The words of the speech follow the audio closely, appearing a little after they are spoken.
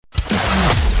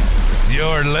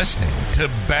You're listening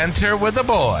to Banter with the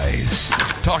Boys,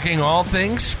 talking all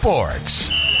things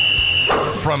sports.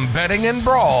 From betting and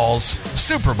brawls,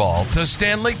 Super Bowl to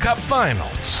Stanley Cup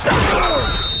Finals.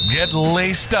 Get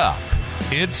laced up.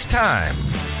 It's time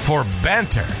for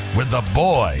Banter with the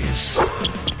Boys.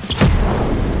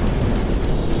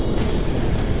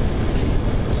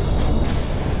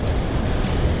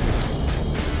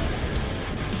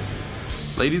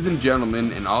 Ladies and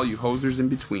gentlemen, and all you hosers in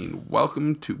between,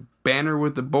 welcome to Banter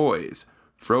with the Boys,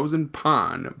 Frozen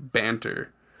Pond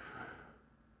Banter.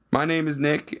 My name is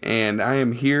Nick, and I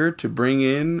am here to bring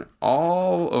in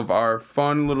all of our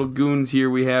fun little goons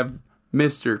here. We have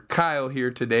Mr. Kyle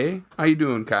here today. How you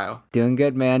doing, Kyle? Doing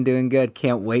good, man. Doing good.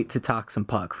 Can't wait to talk some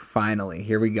puck. Finally,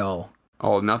 here we go.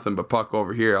 Oh, nothing but puck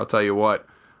over here, I'll tell you what.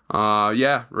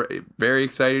 Very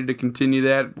excited to continue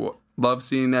that. Love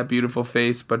seeing that beautiful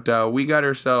face, but we got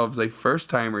ourselves a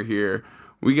first-timer here.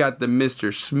 We got the Mr.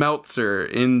 Smeltzer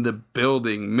in the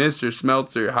building. Mr.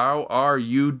 Smeltzer, how are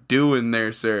you doing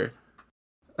there, sir?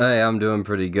 Hey, I'm doing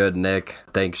pretty good, Nick.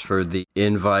 Thanks for the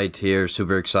invite here.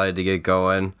 Super excited to get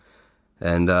going,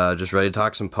 and just ready to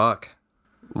talk some puck.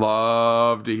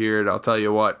 Love to hear it, I'll tell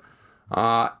you what.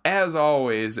 As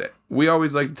always, we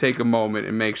always like to take a moment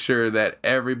and make sure that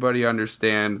everybody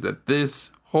understands that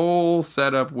this whole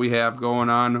setup we have going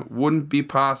on wouldn't be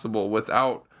possible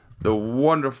without the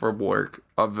wonderful work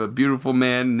of a beautiful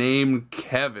man named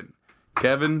Kevin.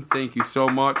 Kevin, thank you so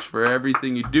much for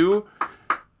everything you do.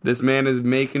 This man is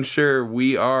making sure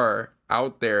we are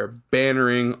out there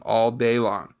bannering all day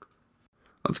long.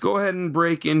 Let's go ahead and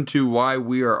break into why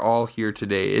we are all here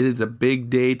today. It is a big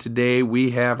day today.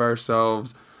 We have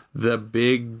ourselves the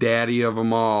big daddy of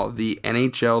them all, the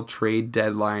NHL trade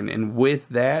deadline. And with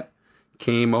that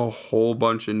came a whole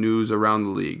bunch of news around the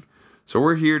league. So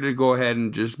we're here to go ahead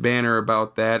and just banter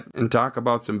about that and talk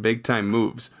about some big time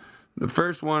moves. The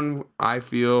first one I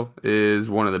feel is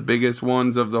one of the biggest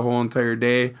ones of the whole entire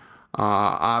day.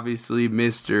 Obviously,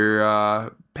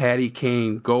 Mr. Patty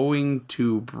Kane going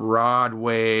to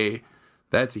Broadway.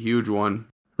 That's a huge one.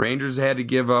 Rangers had to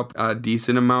give up a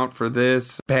decent amount for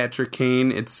this. Patrick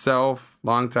Kane itself,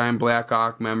 longtime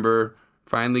Blackhawk member,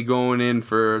 finally going in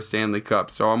for Stanley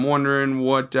Cup. So I'm wondering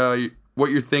what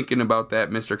you're thinking about that,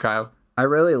 Mr. Kyle. I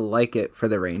really like it for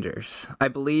the Rangers. I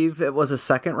believe it was a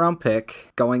second-round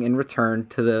pick going in return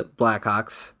to the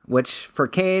Blackhawks, which for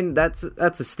Kane, that's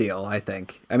a steal, I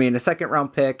think. I mean, a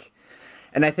second-round pick,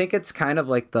 and I think it's kind of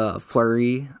like the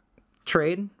Fleury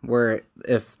trade, where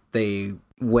if they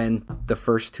win the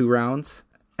first two rounds,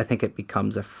 I think it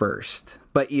becomes a first.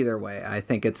 But either way, I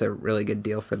think it's a really good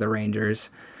deal for the Rangers.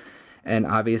 And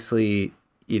obviously,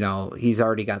 you know, he's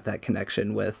already got that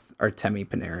connection with Artemi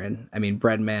Panarin. I mean,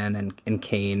 Breadman and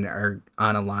Kane are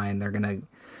on a line. They're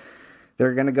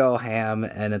gonna go ham,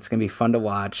 and it's gonna be fun to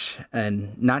watch.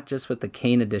 And not just with the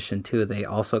Kane addition too, they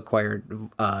also acquired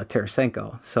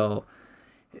Tarasenko. So,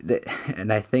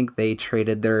 and I think they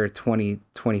traded their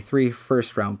 2023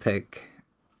 first round pick,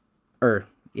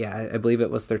 I believe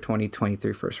it was their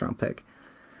 2023 first round pick.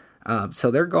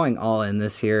 So they're going all in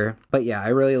this year. But yeah, I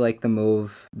really like the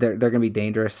move. They're going to be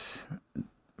dangerous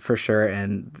for sure,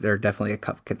 and they're definitely a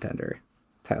cup contender.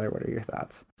 Tyler, what are your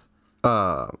thoughts?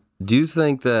 Do you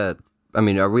think that,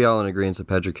 are we all in agreement that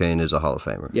Patrick Kane is a Hall of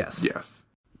Famer? Yes. Yes.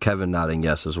 Kevin nodding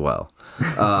yes as well.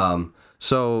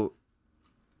 So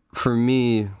for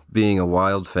me, being a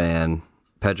Wild fan,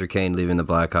 Patrick Kane leaving the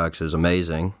Blackhawks is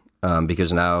amazing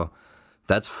because now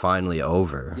that's finally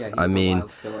over. Yeah, he was a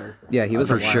wild killer. Yeah, he was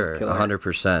for a wild sure, killer.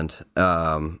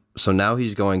 100%. So now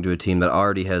he's going to a team that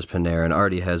already has Panarin,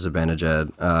 already has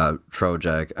Zibanejad,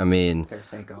 Trocheck.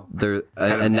 Tarasenko.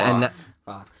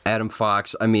 Adam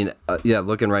Fox.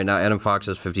 Looking right now, Adam Fox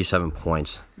has 57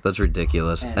 points. That's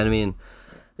ridiculous. And then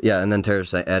adding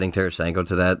Tarasenko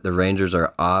to that, the Rangers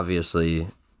are obviously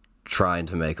trying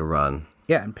to make a run.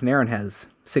 Yeah, and Panarin has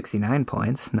 69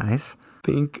 points. Nice.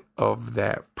 Think of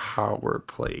that power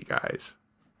play, guys.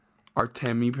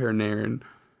 Artemi Panarin,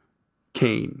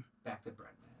 Kane, Back to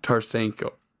Breadman.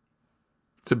 Tarasenko,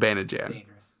 Zibanejad,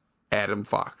 Adam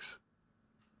Fox.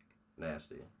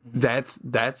 Nasty.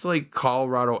 That's like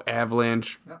Colorado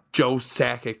Avalanche, Joe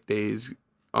Sakic days.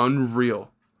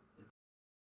 Unreal.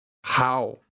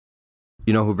 How?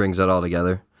 You know who brings that all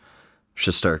together?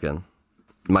 Shesterkin.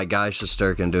 My guy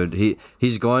Shesterkin, dude,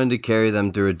 he's going to carry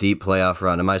them through a deep playoff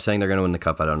run. Am I saying they're going to win the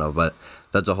cup? I don't know, but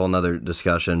that's a whole nother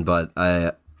discussion. But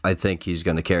I think he's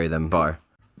going to carry them far.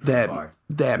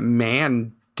 That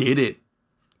man did it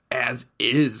as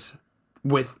is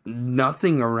with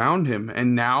nothing around him,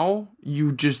 and now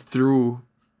you just threw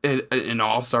an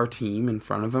all-star team in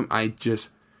front of him.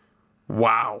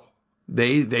 Wow.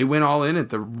 they went all in at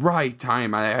the right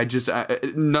time. I just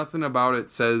nothing about it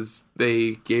says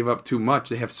they gave up too much.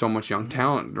 They have so much young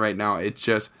talent right now. It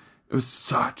was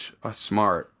such a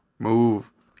smart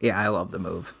move. Yeah, I love the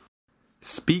move.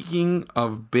 Speaking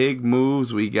of big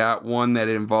moves, we got one that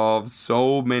involves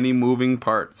so many moving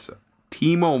parts.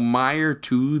 Timo Meier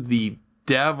to the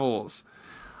Devils.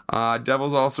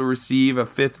 Devils also receive a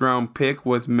 5th-round pick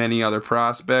with many other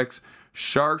prospects.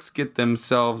 Sharks get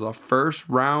themselves a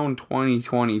first-round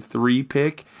 2023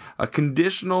 pick, a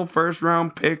conditional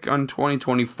first-round pick on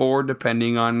 2024,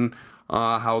 depending on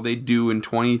how they do in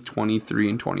 2023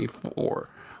 and 24.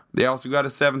 They also got a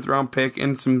 7th-round pick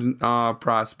and some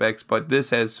prospects, but this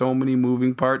has so many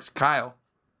moving parts. Kyle,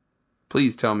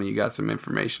 please tell me you got some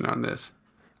information on this.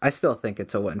 I still think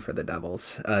it's a win for the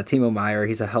Devils. Timo Meier,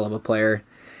 he's a hell of a player.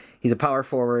 He's a power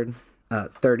forward,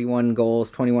 31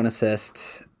 goals, 21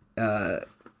 assists.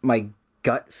 My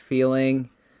gut feeling,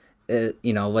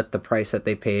 with the price that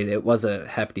they paid, it was a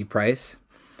hefty price.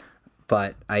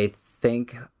 But I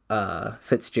think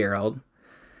Fitzgerald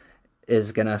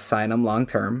is going to sign him long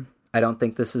term. I don't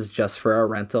think this is just for a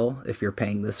rental if you're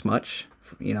paying this much.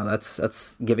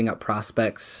 That's giving up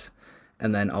prospects,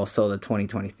 and then also the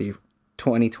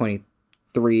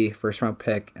 2023 first-round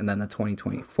pick, and then the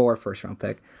 2024 first-round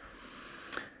pick.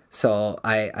 So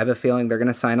I have a feeling they're going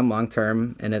to sign him long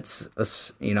term, and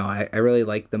I really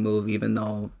like the move, even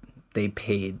though they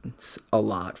paid a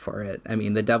lot for it. I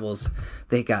mean, the Devils,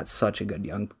 they got such a good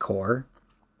young core.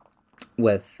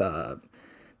 With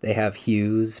they have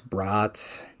Hughes,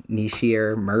 Brat,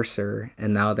 Nishier, Mercer,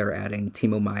 and now they're adding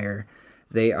Timo Meier.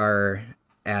 They're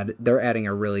adding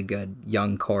a really good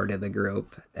young core to the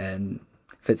group, and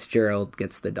Fitzgerald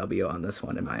gets the W on this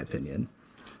one, in my opinion.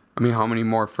 I mean, how many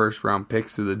more first-round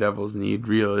picks do the Devils need,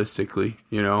 realistically,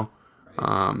 Yeah,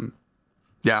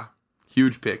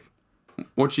 huge pick.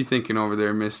 What you thinking over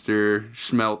there, Mr.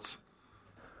 Schmeltz?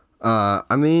 I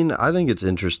think it's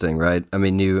interesting, right? I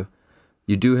mean, you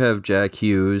do have Jack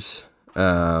Hughes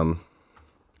already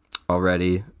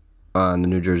on the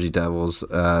New Jersey Devils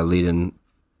leading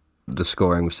the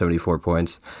scoring with 74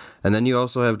 points. And then you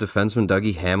also have defenseman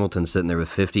Dougie Hamilton sitting there with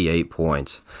 58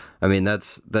 points. I mean,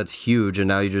 that's huge. And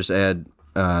now you just add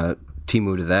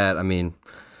Timu to that. I mean,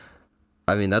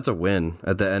 that's a win.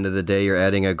 At the end of the day, you're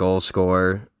adding a goal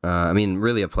scorer.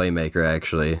 Really a playmaker,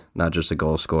 actually, not just a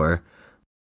goal scorer.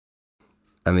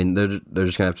 I mean, they're just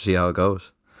going to have to see how it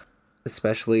goes.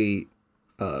 Especially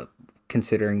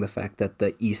considering the fact that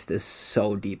the East is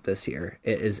so deep this year.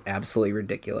 It is absolutely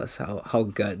ridiculous how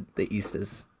good the East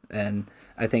is. And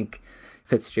I think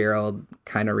Fitzgerald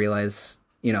kind of realized,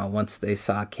 once they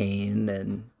saw Kane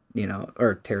and,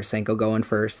 or Tarasenko going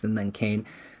first and then Kane,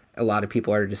 a lot of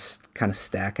people are just kind of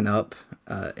stacking up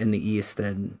in the East.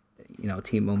 And,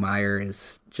 Timo Meier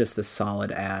is just a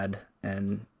solid add,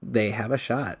 and they have a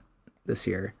shot this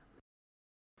year.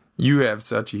 You have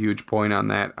such a huge point on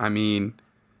that. I mean,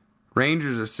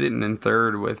 Rangers are sitting in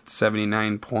third with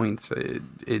 79 points.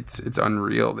 It's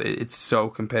unreal. It's so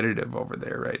competitive over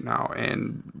there right now,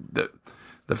 and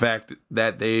the fact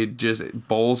that they just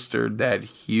bolstered that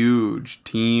huge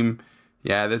team.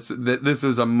 Yeah, this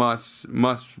was a must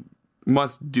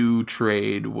do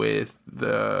trade with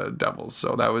the Devils.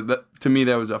 So to me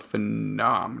that was a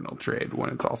phenomenal trade when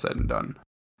it's all said and done.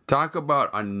 Talk about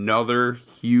another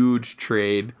huge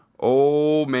trade.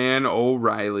 Oh man,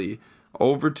 O'Reilly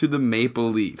over to the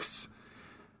Maple Leafs.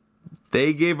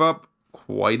 They gave up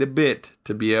quite a bit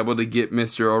to be able to get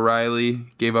Mr. O'Reilly.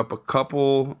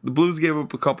 The Blues gave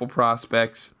up a couple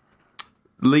prospects.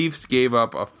 Leafs gave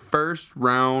up a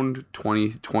first-round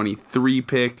 2023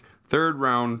 pick,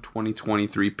 third-round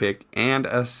 2023 pick, and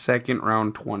a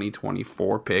second-round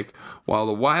 2024 pick, while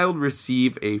the Wild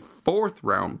receive a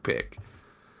fourth-round pick.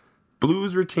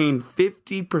 Blues retain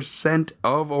 50%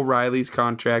 of O'Reilly's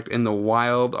contract, and the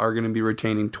Wild are going to be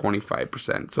retaining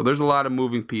 25%. So there's a lot of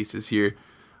moving pieces here.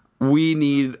 We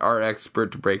need our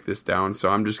expert to break this down, so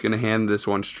I'm just going to hand this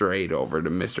one straight over to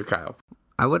Mr. Kyle.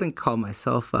 I wouldn't call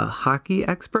myself a hockey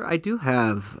expert. I do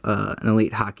have an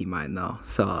elite hockey mind, though,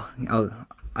 so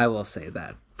I will say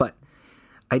that. But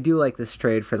I do like this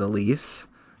trade for the Leafs.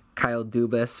 Kyle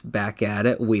Dubas back at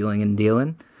it, wheeling and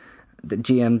dealing. The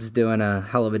GM's doing a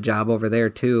hell of a job over there,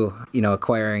 too,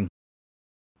 acquiring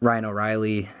Ryan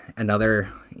O'Reilly, another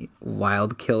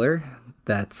Wild killer.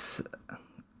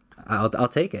 I'll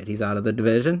take it. He's out of the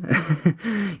division.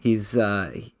 He's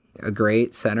a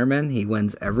great centerman. He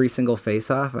wins every single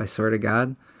faceoff, I swear to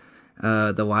God.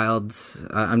 The Wilds,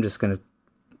 I'm just going to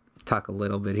talk a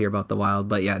little bit here about the Wild,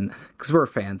 but yeah, because we're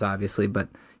fans, obviously, but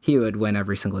he would win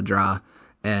every single draw.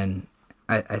 And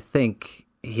I think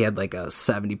he had like a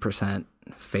 70%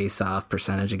 face-off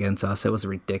percentage against us. It was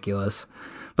ridiculous.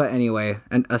 But anyway,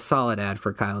 a solid ad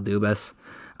for Kyle Dubas.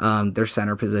 Their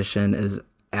center position is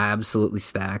absolutely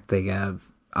stacked. They have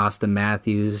Austin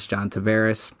Matthews, John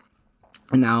Tavares,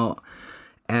 and now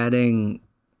adding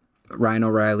Ryan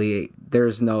O'Reilly.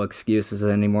 There's no excuses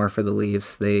anymore for the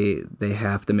Leafs. They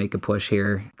have to make a push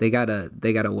here. They gotta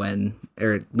win,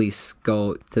 or at least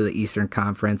go to the Eastern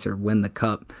Conference or win the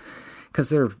Cup, because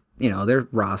their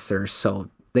roster is so,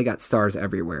 they got stars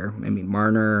everywhere. I mean,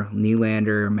 Marner,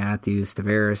 Nylander, Matthews,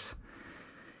 Tavares.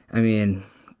 I mean,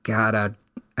 God,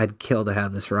 I'd kill to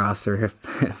have this roster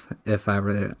if I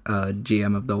were the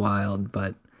GM of the Wild.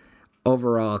 But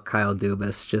overall, Kyle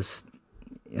Dubas, just,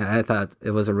 I thought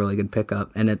it was a really good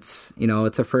pickup. And it's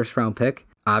a first round pick.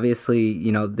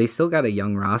 Obviously, they still got a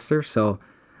young roster, so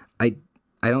I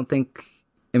don't think,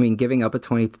 giving up a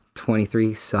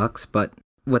 2023 sucks, but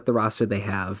with the roster they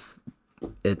have,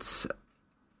 it's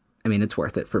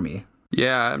worth it for me.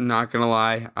 Yeah, I'm not going to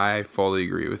lie. I fully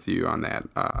agree with you on that.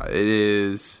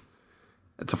 It's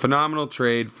a phenomenal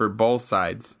trade for both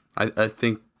sides. I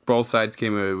think both sides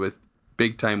came away with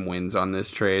big-time wins on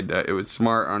this trade. It was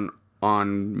smart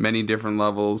on many different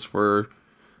levels for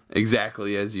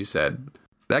exactly as you said.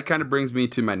 That kind of brings me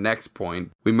to my next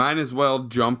point. We might as well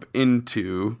jump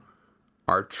into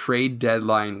our trade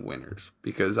deadline winners,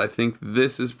 because I think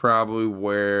this is probably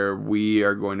where we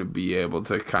are going to be able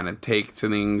to kind of take to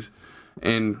things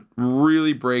and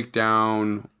really break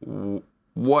down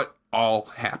what all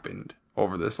happened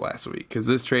over this last week, because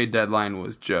this trade deadline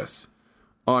was just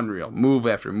unreal. Move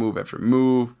after move after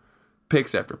move,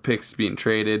 picks after picks being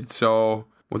traded. So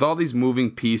with all these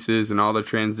moving pieces and all the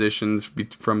transitions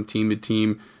from team to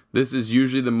team, this is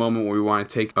usually the moment where we want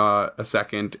to take a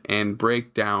second and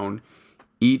break down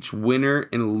each winner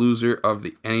and loser of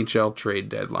the NHL trade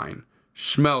deadline.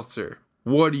 Schmelzer,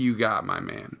 what do you got, my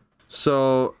man?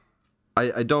 So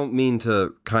I don't mean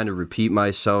to kind of repeat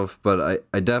myself, but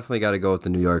I definitely got to go with the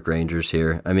New York Rangers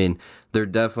here. They're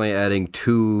definitely adding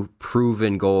two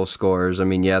proven goal scorers.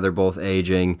 Yeah, they're both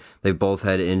aging. They've both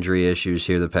had injury issues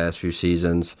here the past few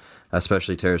seasons,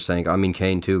 especially Tarasenko.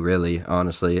 Kane too, really,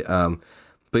 honestly.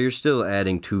 But you're still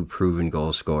adding two proven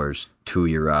goal scorers to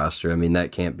your roster.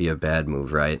 That can't be a bad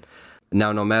move, right?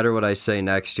 Now, no matter what I say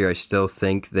next year, I still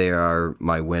think they are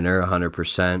my winner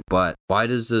 100%. But why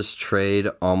does this trade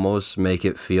almost make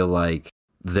it feel like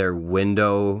their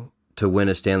window to win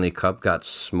a Stanley Cup got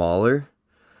smaller?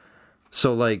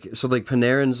 So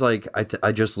Panarin's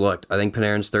I just looked. I think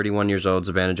Panarin's 31 years old.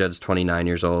 Zibanejad's 29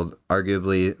 years old.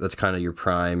 Arguably, that's kind of your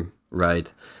prime,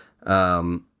 right?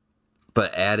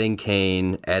 But adding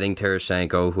Kane, adding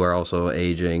Tarasenko, who are also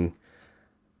aging,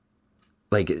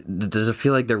 does it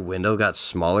feel like their window got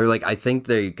smaller? I think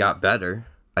they got better.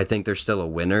 I think they're still a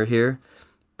winner here,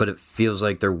 but it feels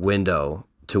like their window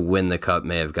to win the cup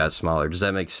may have got smaller. Does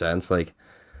that make sense? Do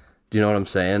you know what I'm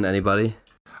saying? Anybody?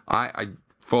 I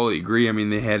fully agree.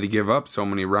 They had to give up so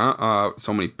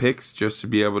many picks just to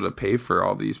be able to pay for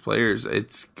all these players.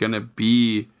 It's gonna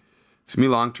be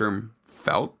long term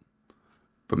felt.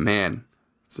 But man,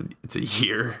 it's a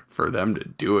year for them to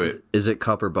do it. Is it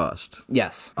cup or bust?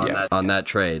 Yes. On that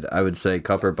trade, I would say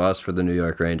cup or bust for the New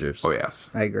York Rangers. Oh,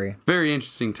 yes. I agree. Very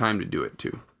interesting time to do it,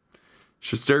 too.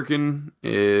 Shesterkin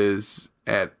is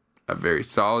at a very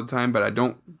solid time, but I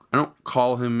don't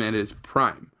call him at his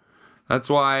prime. That's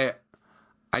why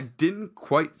I didn't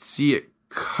quite see it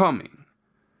coming.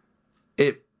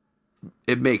 It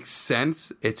makes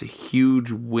sense. It's a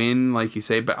huge win, like you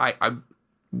say, but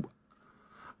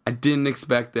I didn't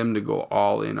expect them to go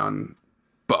all in on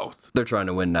both. They're trying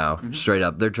to win now, straight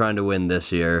up. They're trying to win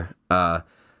this year.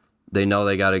 They know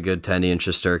they got a good Tendy and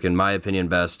Shesterkin. My opinion,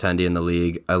 best Tendy in the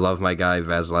league. I love my guy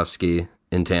Vasilevsky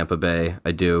in Tampa Bay.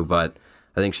 I do, but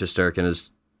I think Shesterkin has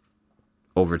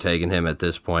overtaken him at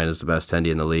this point as the best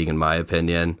Tendy in the league, in my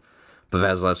opinion. But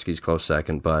Vasilevsky's close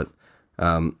second, but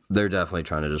they're definitely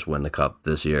trying to just win the cup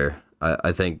this year.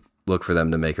 I think look for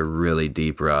them to make a really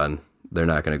deep run. They're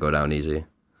not going to go down easy.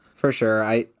 For sure.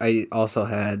 I also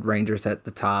had Rangers at the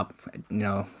top,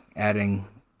 adding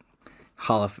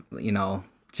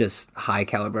just high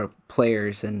caliber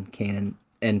players and Kane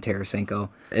and Tarasenko.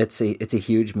 It's a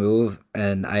huge move,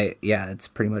 and it's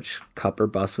pretty much cup or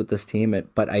bust with this team.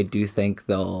 But I do think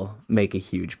they'll make a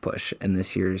huge push in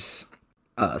this year's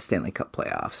Stanley Cup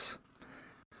playoffs.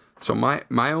 So my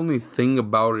only thing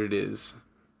about it is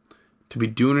to be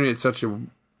doing it at such a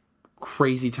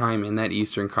crazy time in that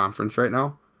Eastern Conference right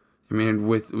now.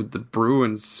 With the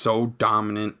Bruins so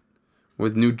dominant,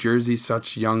 with New Jersey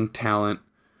such young talent,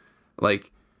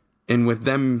 And with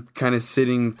them kind of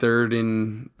sitting third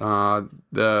in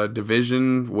the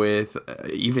division, with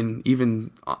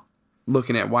even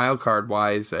looking at wild card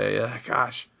wise,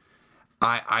 gosh,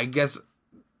 I guess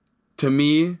to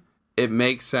me it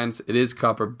makes sense. It is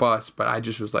cup or bust, but I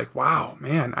just was like, wow,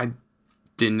 man, I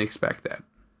didn't expect that.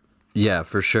 Yeah,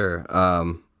 for sure.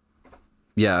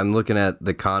 Yeah, I'm looking at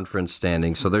the conference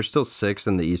standings. So they're still 6th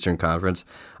in the Eastern Conference.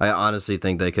 I honestly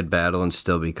think they could battle and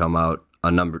still come out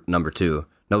a number 2.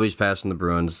 Nobody's passing the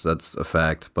Bruins, that's a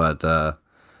fact, but the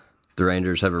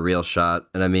Rangers have a real shot.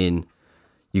 And I mean,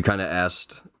 you kind of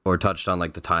asked or touched on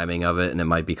like the timing of it, and it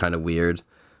might be kind of weird,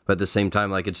 but at the same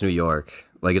time, like, it's New York,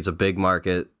 like, it's a big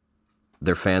market.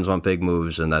 Their fans want big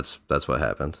moves, and that's what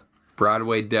happened.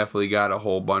 Broadway definitely got a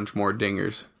whole bunch more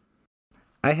dingers.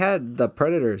 I had the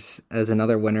Predators as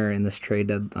another winner in this trade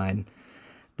deadline.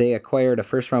 They acquired a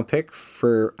first-round pick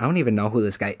for, I don't even know who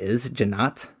this guy is,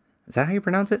 Janot. Is that how you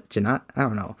pronounce it? Janot? I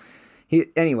don't know. He's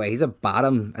a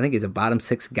bottom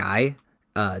 6 guy.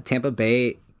 Tampa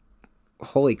Bay,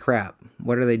 holy crap,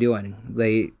 what are they doing?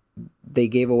 They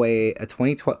gave away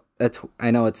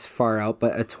I know it's far out,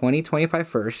 but a 2025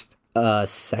 first, a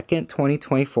second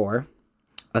 2024,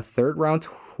 a third round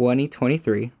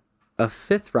 2023, a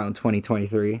fifth round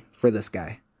 2023 for this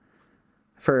guy.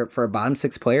 For a bottom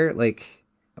 6 player, like,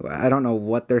 I don't know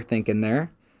what they're thinking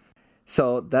there.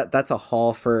 So that's a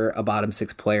haul for a bottom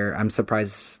 6 player. I'm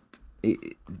surprised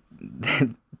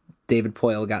David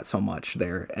Poile got so much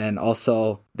there. And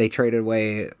also, they traded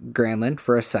away Granlund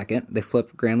for a second. They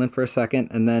flipped Granlund for a second.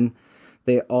 And then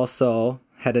they also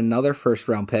had another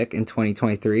first-round pick in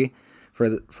 2023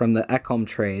 from the Ekholm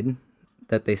trade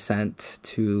that they sent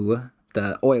to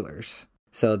the Oilers.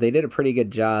 So they did a pretty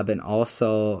good job. And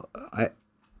also,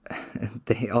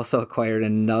 they also acquired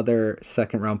another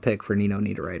second-round pick for Nino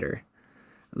Niederreiter.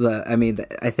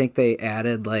 I think they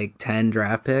added like 10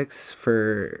 draft picks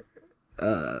for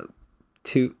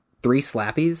three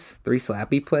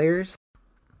slappy players.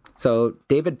 So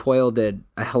David Poile did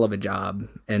a hell of a job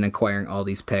in acquiring all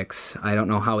these picks. I don't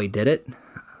know how he did it,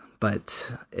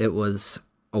 but it was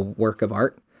a work of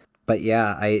art. But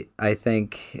yeah, I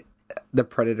think the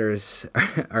Predators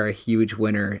are a huge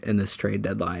winner in this trade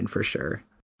deadline for sure.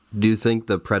 Do you think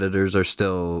the Predators are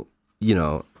still,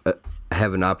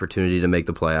 have an opportunity to make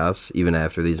the playoffs even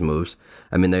after these moves?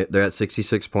 I mean, they're at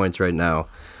 66 points right now,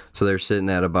 so they're sitting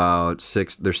at about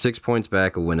 6. They're 6 points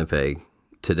back of Winnipeg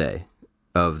today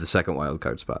of the second wild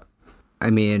card spot. I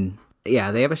mean,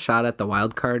 yeah, they have a shot at the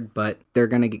wild card, but they're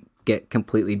gonna get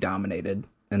completely dominated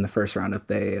in the first round if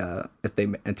they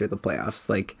enter the playoffs.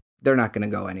 Like, they're not gonna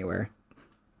go anywhere.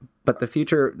 But the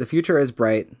future is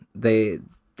bright. They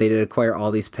did acquire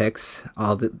all these picks.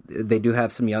 They do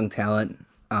have some young talent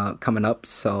coming up,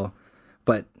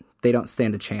 but they don't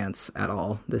stand a chance at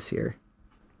all this year.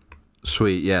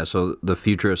 Sweet, yeah. So the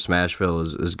future of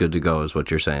Smashville is good to go, is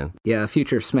what you're saying. Yeah,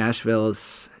 future of Smashville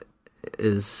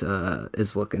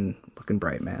is looking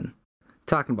bright, man.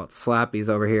 Talking about slappies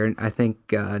over here, and I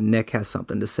think Nick has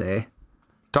something to say.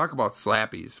 Talk about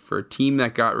slappies. For a team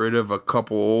that got rid of a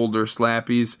couple older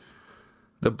slappies,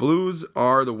 the Blues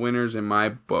are the winners in my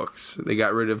books. They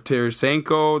got rid of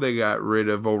Tarasenko, they got rid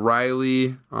of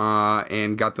O'Reilly,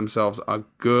 and got themselves a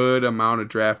good amount of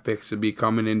draft picks to be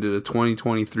coming into the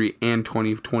 2023 and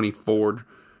 2024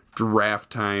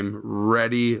 draft time,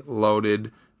 ready,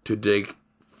 loaded to take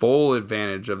full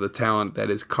advantage of the talent that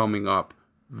is coming up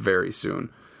very soon.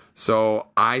 So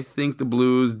I think the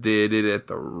Blues did it at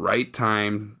the right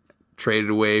time,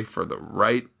 traded away for the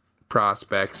right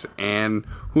prospects, and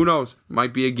who knows,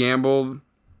 might be a gamble,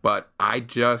 but I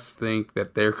just think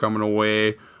that they're coming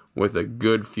away with a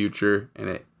good future.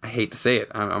 And I hate to say it,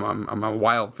 I'm a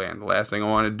Wild fan. The last thing I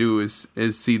want to do is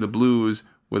see the Blues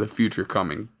with a future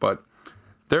coming, but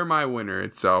they're my winner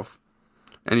itself.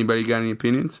 Anybody got any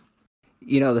opinions?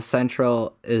 The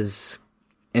Central is,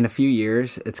 in a few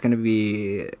years, it's going to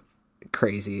be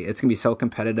crazy. It's gonna be so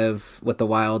competitive with the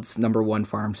Wild's number 1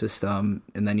 farm system,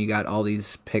 and then you got all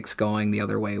these picks going the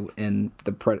other way in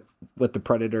with the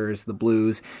Predators, the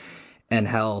Blues, and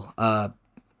hell,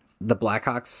 the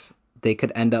Blackhawks. They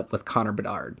could end up with Connor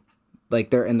Bedard. Like,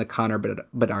 they're in the Connor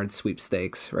Bedard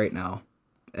sweepstakes right now,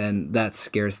 and that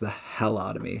scares the hell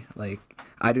out of me. Like,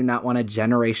 I do not want a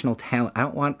generational talent. I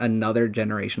don't want another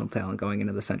generational talent going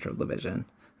into the Central Division.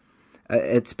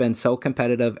 It's been so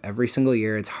competitive every single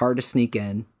year. It's hard to sneak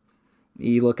in.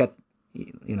 You look at,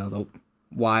 the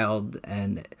Wild,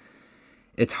 and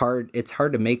it's hard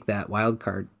to make that wild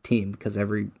card team because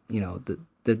the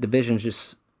division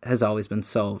just has always been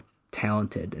so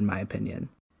talented, in my opinion.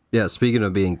 Yeah, speaking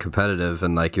of being competitive,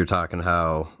 and like you're talking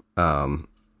how,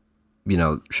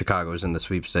 Chicago's in the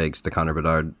sweepstakes, the Connor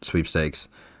Bedard sweepstakes.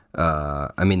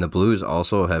 The Blues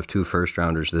also have 2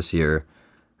 first-rounders this year,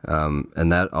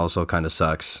 and that also kind of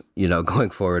sucks, going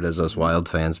forward as us Wild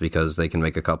fans, because they can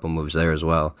make a couple moves there as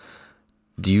well.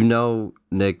 Do you know,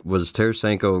 Nick, was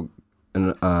Tarasenko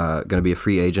going to be a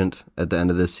free agent at the end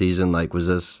of this season? Like, was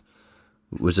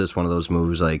this one of those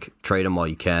moves, like, trade him while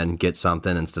you can, get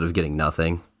something instead of getting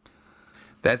nothing?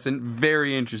 That's a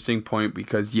very interesting point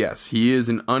because, yes, he is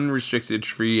an unrestricted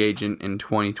free agent in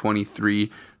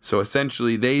 2023. So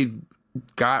essentially, they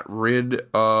got rid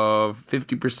of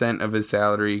 50% of his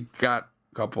salary, got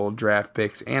a couple draft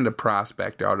picks and a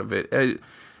prospect out of it.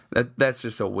 That's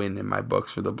just a win in my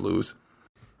books for the Blues.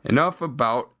 Enough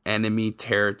about enemy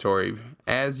territory.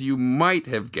 As you might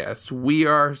have guessed, we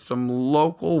are some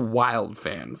local Wild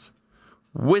fans.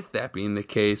 With that being the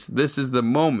case, this is the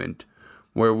moment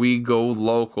where we go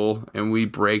local and we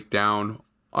break down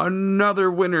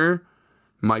another winner.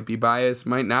 Might be biased,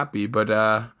 might not be, but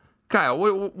Kyle,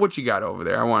 what you got over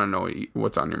there? I want to know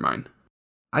what's on your mind.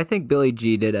 I think Billy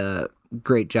G did a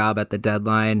great job at the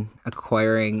deadline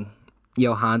acquiring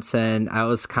Johansson. I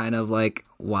was kind of like,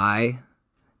 why?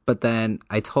 But then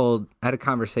I had a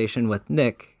conversation with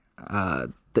Nick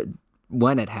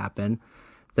when it happened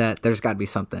that there's got to be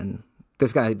something.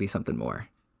 There's got to be something more.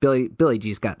 Billy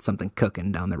G's got something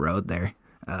cooking down the road there,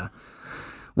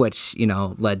 which,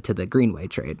 led to the Greenway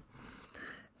trade.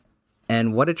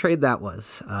 And what a trade that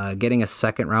was. Getting a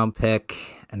second-round pick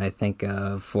and I think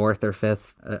a 4th or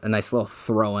 5th, a nice little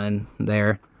throw-in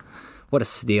there. What a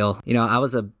steal. I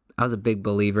was a big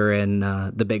believer in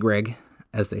the big rig,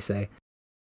 as they say.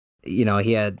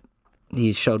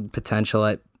 He showed potential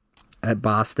at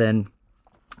Boston.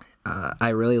 I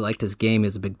really liked his game. He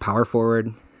was a big power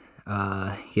forward.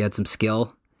 He had some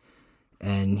skill,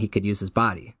 and he could use his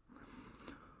body.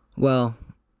 Well,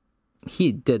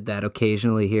 he did that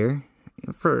occasionally here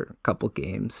for a couple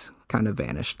games, kind of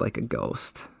vanished like a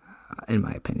ghost, in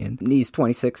my opinion. He's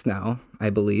 26 now, I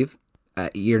believe.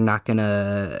 He's not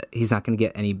gonna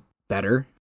get any better.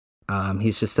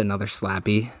 He's just another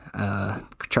slappy,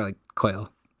 Charlie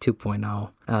Coyle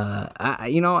 2.0.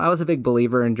 I was a big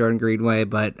believer in Jordan Greenway,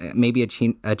 but maybe a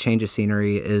change of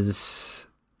scenery is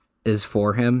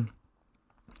for him,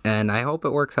 and I hope it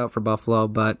works out for Buffalo.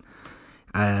 But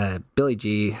Billy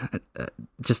G,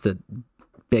 just a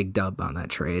big dub on that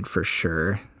trade for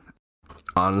sure.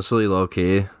 Honestly, low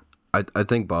key, I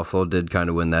think Buffalo did kind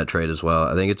of win that trade as well.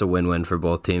 I think it's a win-win for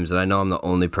both teams, and I know I'm the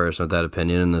only person with that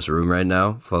opinion in this room right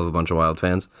now, full of a bunch of Wild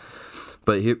fans.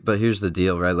 But here's the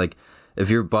deal, right? Like, if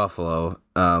you're Buffalo,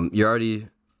 you're already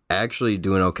actually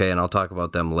doing okay, and I'll talk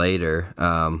about them later.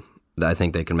 I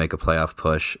think they can make a playoff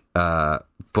push.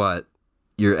 But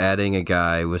you're adding a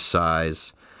guy with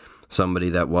size, somebody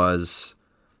that was,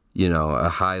 a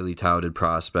highly touted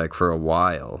prospect for a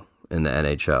while in the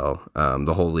NHL.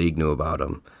 The whole league knew about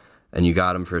him. And you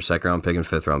got him for a 2nd-round pick and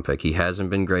 5th-round pick. He hasn't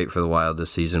been great for the Wild this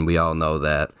season. We all know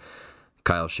that.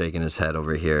 Kyle's shaking his head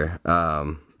over here.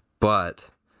 But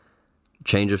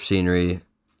change of scenery.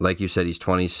 Like you said, he's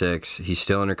 26. He's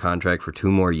still under contract for 2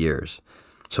 more years.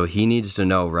 So he needs to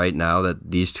know right now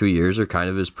that these 2 years are kind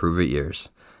of his prove-it years.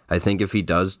 I think if he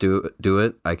does do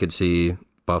it, I could see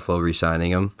Buffalo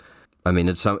re-signing him. I mean,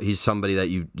 he's somebody that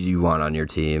you want on your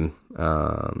team,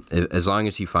 as long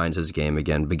as he finds his game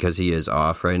again, because he is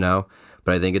off right now.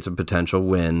 But I think it's a potential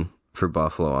win for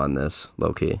Buffalo on this,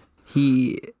 low-key.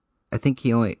 I think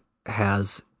he only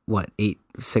has,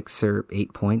 6 or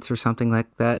 8 points or something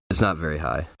like that? It's not very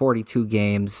high. 42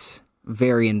 games,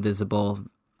 very invisible.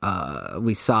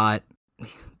 We saw it.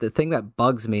 The thing that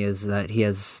bugs me is that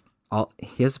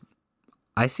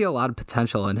I see a lot of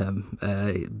potential in him.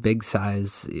 Big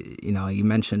size, you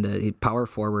mentioned it, power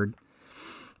forward,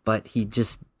 but he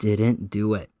just didn't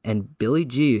do it. And Billy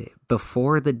G,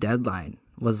 before the deadline,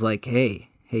 was like, hey,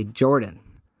 Jordan,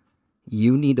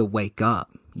 you need to wake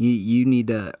up. You need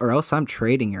to, or else I'm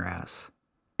trading your ass.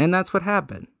 And that's what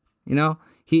happened.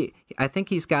 I think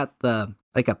he's got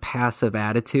a passive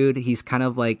attitude. He's kind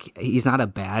of like, he's not a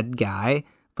bad guy,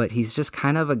 but he's just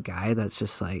kind of a guy that's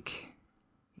just like,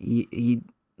 he's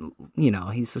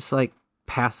just like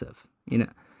passive. You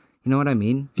know what I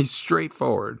mean? He's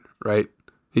straightforward, right?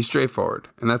 He's straightforward,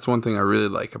 and that's one thing I really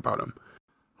like about him.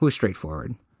 Who's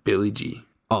straightforward? Billy G.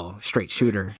 Oh, straight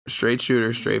shooter,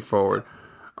 straightforward.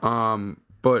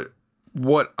 But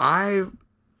what I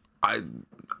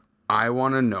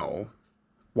want to know,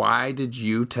 why did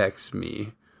you text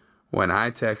me when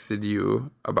I texted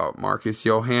you about Marcus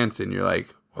Johansson? You're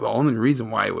like, well, the only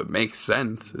reason why it would make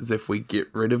sense is if we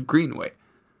get rid of Greenway.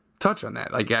 Touch on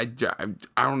that. Like, I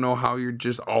don't know how you're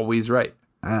just always right.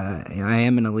 I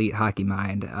am an elite hockey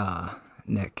mind,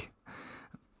 Nick.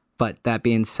 But that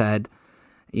being said,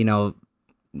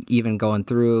 even going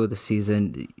through the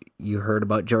season, you heard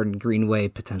about Jordan Greenway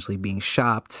potentially being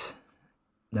shopped.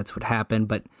 That's what happened.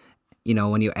 But,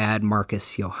 when you add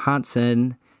Marcus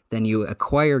Johansson, then you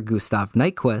acquire Gustav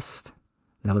Nyquist.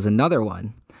 That was another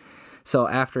one. So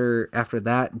after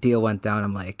that deal went down,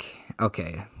 I'm like,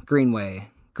 okay,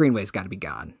 Greenway's got to be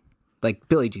gone. Like,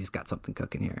 Billy G's got something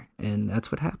cooking here. And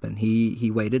that's what happened.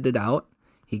 He waited it out.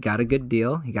 He got a good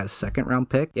deal. He got a second-round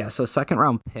pick. Yeah, so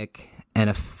second-round pick and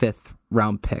a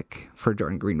fifth-round pick for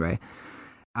Jordan Greenway.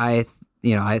 I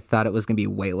thought it was going to be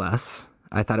way less.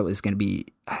 I thought it was going to be,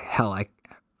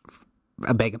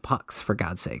 a bag of pucks, for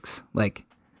God's sakes. Like,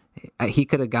 he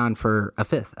could have gone for a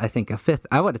fifth. I think a fifth.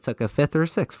 I would have took a fifth or a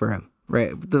sixth for him,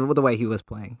 right? The way he was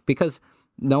playing. Because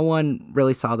no one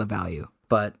really saw the value.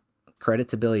 But credit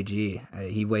to Billy G.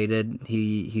 He waited.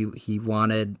 He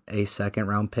wanted a second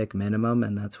round pick minimum,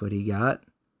 and that's what he got.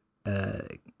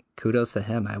 Kudos to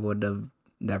him. I would have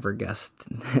never guessed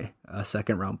a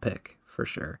second round pick for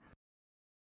sure.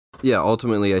 Yeah,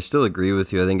 ultimately, I still agree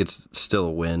with you. I think it's still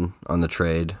a win on the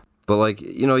trade. But,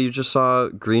 you just saw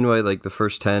Greenway, the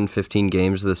first 10, 15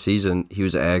 games of the season, he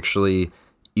was actually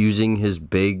using his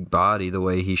big body the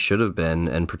way he should have been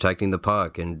and protecting the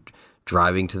puck and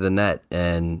driving to the net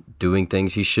and doing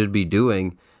things he should be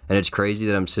doing. And it's crazy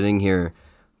that I'm sitting here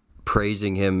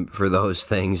praising him for those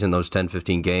things in those 10,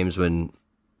 15 games when,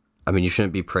 you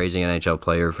shouldn't be praising an NHL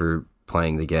player for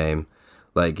playing the game.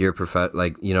 You're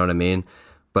you know what I mean?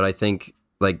 But I think,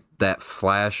 that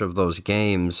flash of those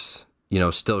games,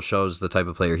 still shows the type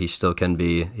of player he still can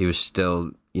be. He was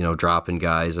still, dropping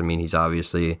guys. He's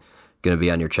obviously going to be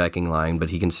on your checking line, but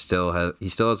he still has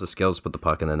the skills to put the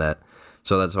puck in the net.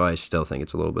 So that's why I still think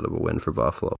it's a little bit of a win for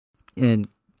Buffalo. And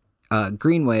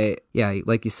Greenway, yeah,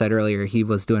 like you said earlier, he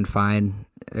was doing fine.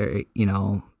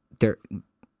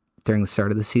 During the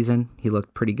start of the season, he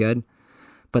looked pretty good.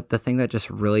 But the thing that just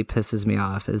really pisses me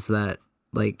off is that,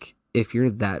 if you're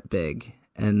that big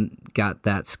and got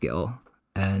that skill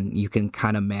and you can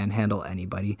kind of manhandle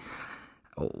anybody,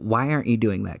 why aren't you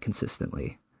doing that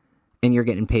consistently? And you're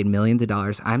getting paid millions of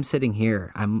dollars. I'm sitting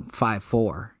here. I'm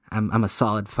 5'4". I'm a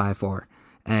solid 5'4".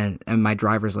 And my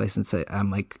driver's license,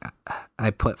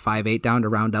 I put 5'8" down to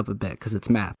round up a bit because it's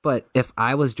math. But if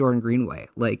I was Jordan Greenway,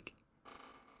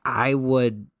 I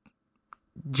would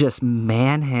just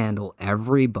manhandle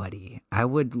everybody. I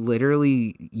would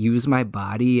literally use my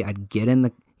body. I'd get in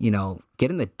the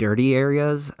dirty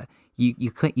areas.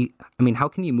 How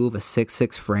can you move a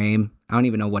 6'6" frame? I don't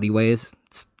even know what he weighs.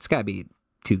 It's got to be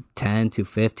 210,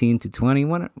 215, 220,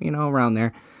 around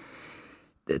there.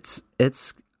 It's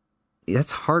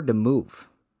hard to move.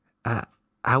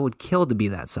 I would kill to be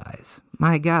that size.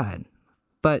 My God.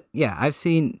 But yeah, I've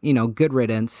seen, good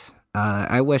riddance.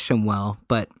 I wish him well,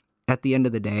 but at the end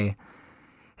of the day,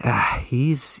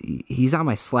 he's on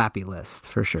my slappy list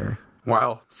for sure.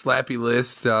 Wow, slappy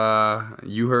list.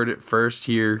 You heard it first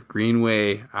here.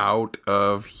 Greenway out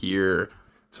of here.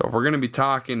 So if we're going to be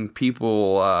talking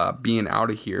people being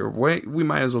out of here, we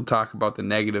might as well talk about the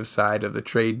negative side of the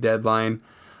trade deadline.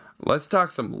 Let's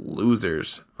talk some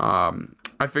losers.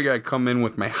 I figured I'd come in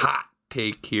with my hot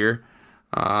take here.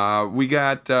 We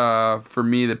got, for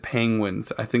me, the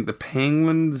Penguins. I think the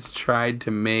Penguins tried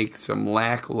to make some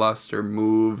lackluster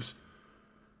moves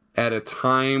at a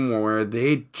time where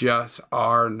they just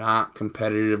are not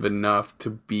competitive enough to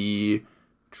be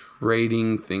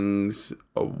trading things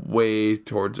away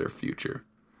towards their future.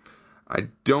 I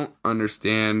don't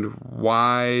understand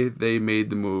why they made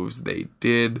the moves they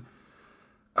did.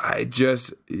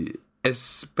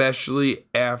 Especially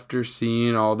after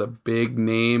seeing all the big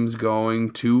names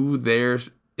going to their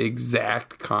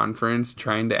exact conference,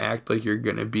 trying to act like you're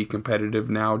going to be competitive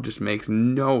now just makes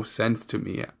no sense to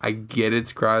me. I get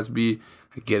it's Crosby,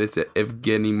 I get it's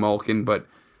Evgeny Malkin, but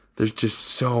there's just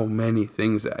so many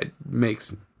things that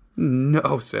makes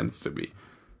no sense to me.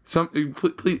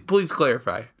 Please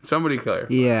clarify. Somebody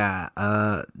clarify.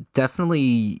 Yeah,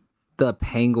 definitely the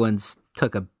Penguins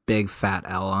took a big fat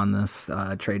L on this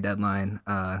trade deadline,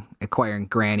 acquiring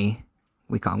Granny.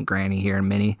 We call him Granny here in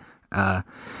Mini.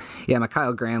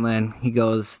 Mikhail Granlund, he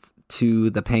goes to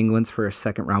the Penguins for a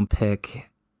second round pick.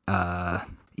 I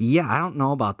don't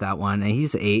know about that one. And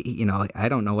he's 8, I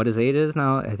don't know what his age is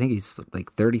now. I think he's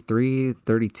 33,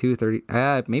 32, 30,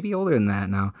 maybe older than that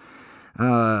now.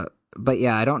 But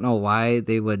yeah, I don't know why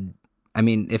they would.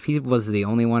 If he was the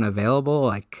only one available,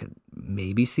 I could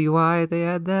maybe see why they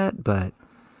had that. But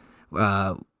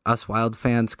us Wild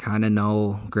fans kind of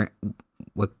know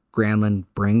what Granlund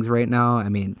brings right now.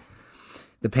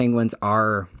 The Penguins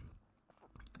are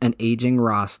an aging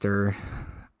roster.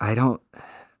 I don't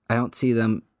see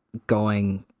them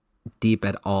going deep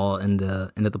at all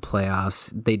into the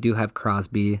playoffs. They do have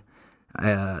Crosby,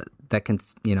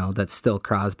 that's still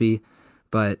Crosby,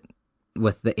 but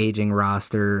with the aging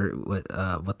roster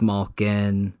with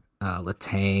Malkin,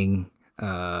 Letang,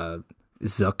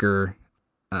 Zucker,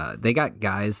 they got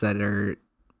guys that are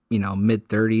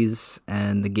mid-30s,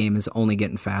 and the game is only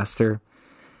getting faster,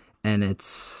 and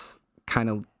it's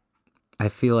I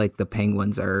feel like the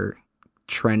Penguins are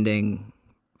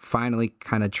finally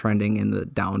kind of trending in the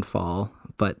downfall,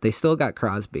 but they still got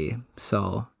Crosby.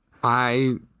 So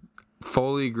I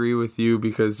fully agree with you,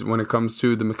 because when it comes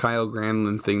to the Mikael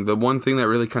Granlund thing, the one thing that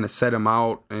really kind of set him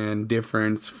out and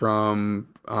difference from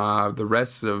the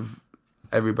rest of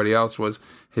everybody else was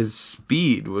his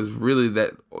speed. Was really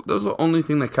that was the only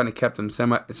thing that kind of kept him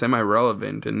semi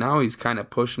relevant, and now he's kind of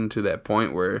pushing to that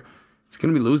point where he's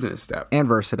going to be losing his step. And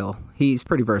versatile. He's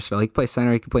pretty versatile. He can play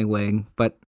center, he can play wing,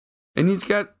 and he's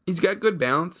got good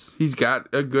balance. He's got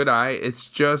a good eye. It's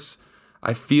just,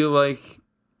 I feel like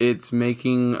it's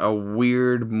making a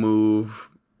weird move,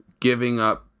 giving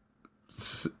up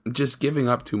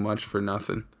too much for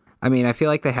nothing. I mean, I feel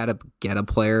like they had to get a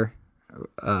player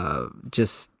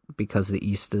just because the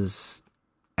East is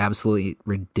absolutely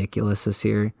ridiculous this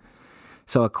year.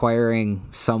 So acquiring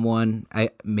someone,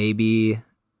 maybe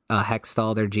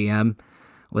Hextall, their GM,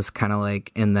 was kind of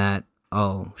like in that,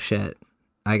 oh shit,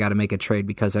 I got to make a trade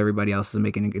because everybody else is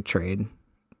making a good trade.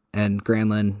 And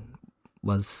Granlund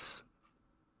was,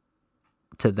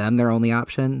 to them, their only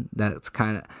option. That's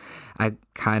I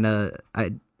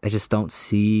just don't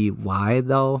see why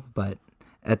though, but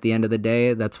at the end of the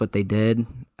day, that's what they did.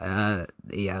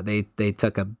 They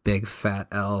took a big fat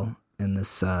L in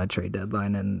this trade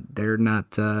deadline, and they're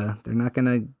not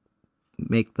gonna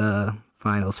make the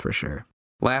finals for sure.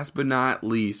 Last but not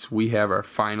least, we have our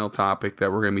final topic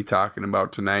that we're going to be talking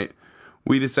about tonight.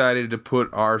 We decided to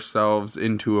put ourselves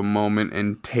into a moment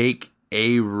and take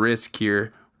a risk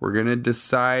here. We're going to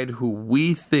decide who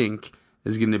we think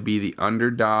is going to be the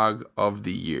underdog of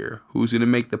the year. Who's going to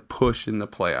make the push in the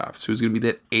playoffs? Who's going to be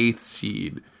that 8th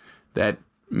seed that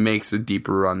makes a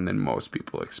deeper run than most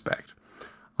people expect?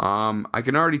 I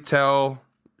can already tell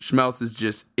Schmeltz is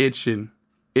just itching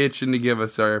to give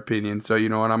us our opinion. So you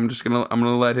know what? I'm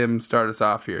gonna let him start us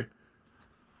off here.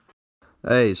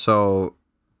 Hey, so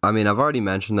I mean, I've already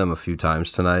mentioned them a few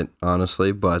times tonight,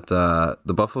 honestly, but the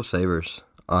Buffalo Sabres,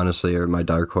 honestly, are my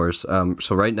dark horse.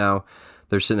 So right now,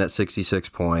 they're sitting at 66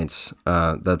 points.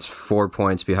 That's 4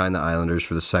 points behind the Islanders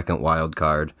for the second wild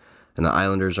card, and the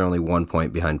Islanders are only 1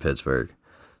 point behind Pittsburgh.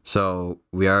 So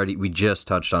we just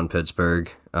touched on Pittsburgh.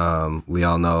 We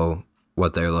all know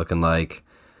what they're looking like.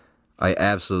 I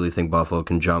absolutely think Buffalo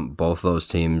can jump both those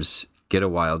teams, get a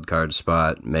wild card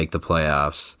spot, make the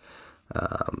playoffs.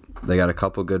 They got a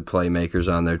couple good playmakers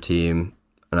on their team,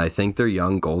 and I think their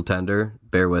young goaltender,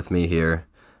 bear with me here,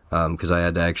 because I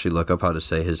had to actually look up how to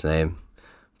say his name,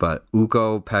 but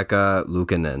Ukko-Pekka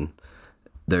Luukkonen,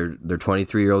 their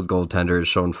 23-year-old goaltender has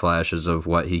shown flashes of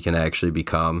what he can actually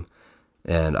become,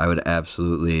 and I would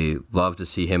absolutely love to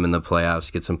see him in the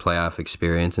playoffs, get some playoff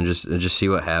experience, and just see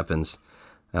what happens.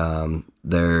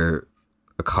 They're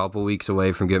a couple weeks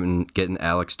away from getting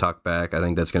Alex Tuch back. I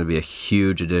think that's going to be a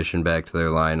huge addition back to their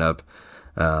lineup,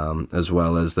 as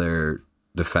well as their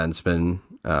defenseman,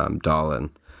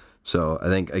 Dahlin. So I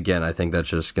think that's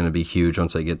just going to be huge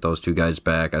once they get those two guys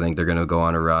back. I think they're going to go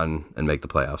on a run and make the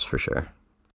playoffs for sure.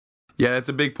 Yeah, that's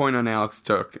a big point on Alex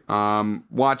Tuch.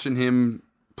 Watching him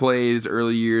play his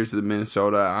early years at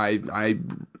Minnesota,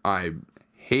 I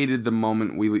hated the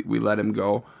moment we let him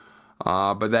go.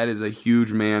 But that is a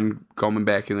huge man coming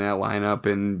back in that lineup,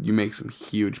 and you make some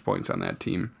huge points on that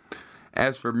team.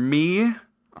 As for me,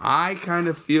 I kind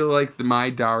of feel like my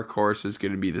dark horse is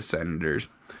going to be the Senators.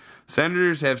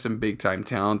 Senators have some big-time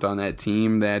talent on that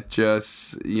team that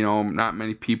just, not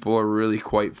many people are really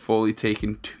quite fully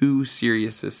taken too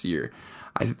serious this year.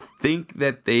 I think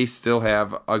that they still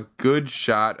have a good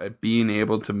shot at being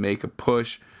able to make a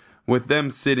push with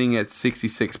them sitting at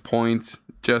 66 points,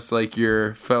 just like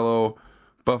your fellow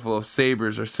Buffalo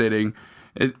Sabres are sitting.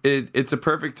 It's a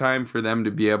perfect time for them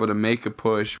to be able to make a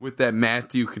push with that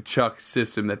Matthew Tkachuk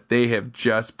system that they have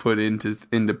just put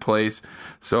into place.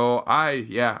 So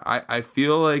I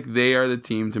feel like they are the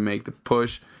team to make the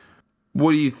push.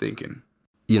 What are you thinking?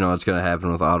 What's going to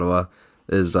happen with Ottawa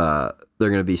is they're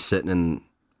going to be sitting in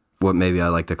what maybe I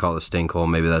like to call the stink hole.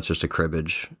 Maybe that's just a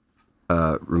cribbage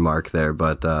remark there,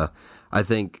 but I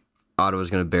think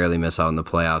Ottawa's going to barely miss out in the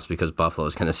playoffs because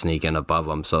Buffalo's going to sneak in above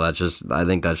them. So I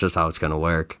think that's just how it's going to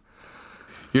work.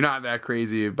 you're not that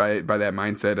crazy by that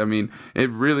mindset. I mean, it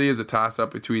really is a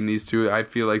toss-up between these two. I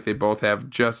feel like they both have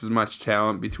just as much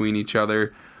talent between each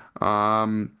other.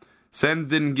 Sens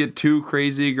didn't get too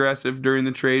crazy aggressive during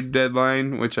the trade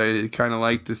deadline, which I kind of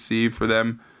like to see for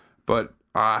them. But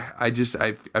I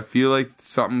feel like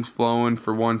something's flowing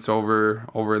for once over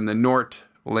in the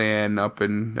Nordland up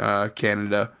in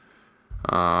Canada.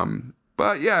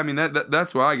 But yeah, I mean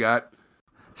that's what I got.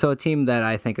 So a team that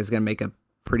I think is going to make a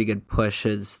pretty good push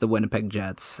is the Winnipeg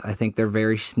Jets. I think they're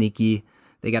very sneaky.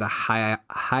 They got a high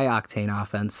octane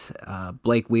offense.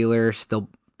 Blake Wheeler still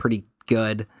pretty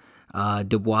good.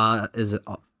 Dubois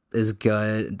is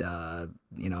good.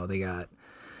 They got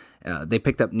they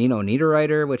picked up Nino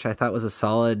Niederreiter, which I thought was a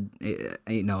solid.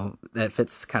 That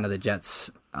fits kind of the Jets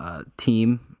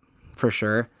team for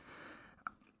sure.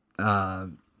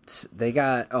 They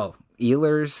got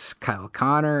Ehlers, Kyle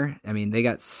Connor. I mean, they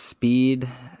got speed.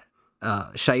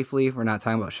 Scheifele. We're not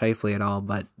talking about Scheifele at all,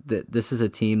 but this is a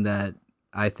team that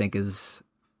I think is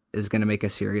going to make a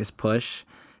serious push.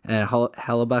 And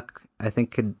Hellebuck, I think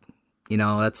could,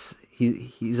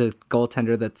 he's a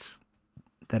goaltender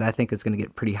that I think is going to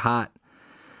get pretty hot.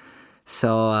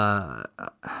 So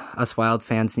us Wild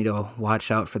fans need to watch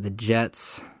out for the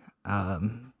Jets.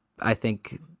 I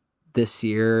think this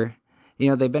year,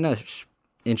 they've been a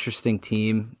interesting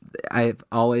team. I've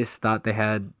always thought they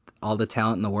had all the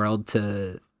talent in the world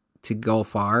to go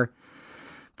far,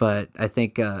 but I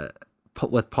think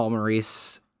with Paul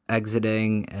Maurice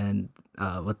exiting and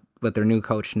with their new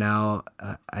coach now,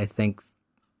 I think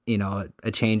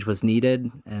a change was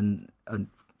needed, and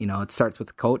it starts with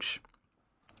the coach.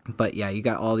 But yeah, you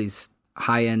got all these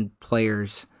high end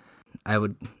players. I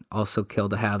would also kill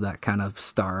to have that kind of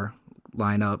star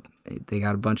lineup. They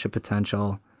got a bunch of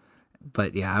potential,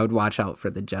 but yeah, I would watch out for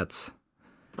the Jets.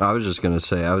 I was just gonna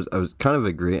say I was kind of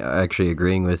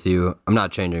agreeing with you. I'm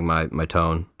not changing my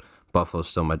tone. Buffalo's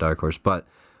still my dark horse, but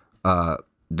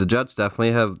the Jets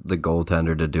definitely have the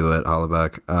goaltender to do it,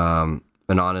 Hollebeck.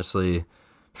 And honestly,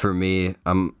 for me,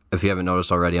 if you haven't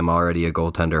noticed already, I'm already a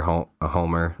goaltender a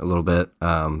homer a little bit.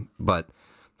 But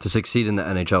to succeed in the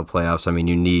NHL playoffs, I mean,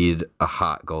 you need a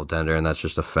hot goaltender, and that's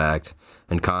just a fact.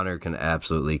 And Connor can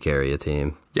absolutely carry a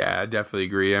team. Yeah, I definitely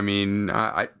agree. I mean,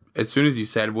 as soon as you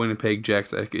said Winnipeg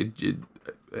Jets,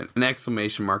 an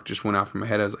exclamation mark just went off in my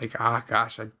head. I was like,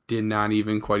 gosh, I did not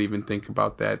even quite think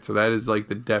about that. So that is like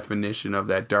the definition of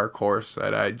that dark horse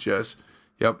that I just,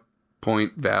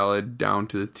 point valid down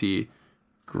to the T.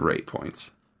 Great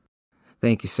points.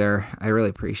 Thank you, sir. I really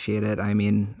appreciate it. I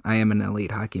mean, I am an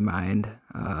elite hockey mind.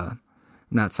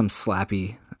 Not some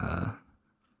slappy,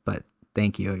 but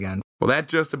thank you again. Well, that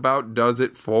just about does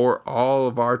it for all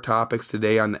of our topics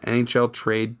today on the NHL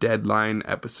trade deadline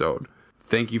episode.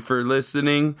 Thank you for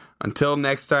listening. Until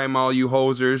next time, all you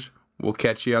hosers, we'll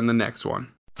catch you on the next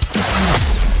one.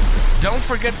 Don't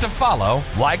forget to follow,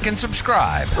 like, and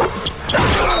subscribe.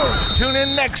 Tune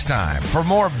in next time for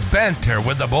more banter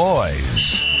with the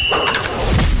boys.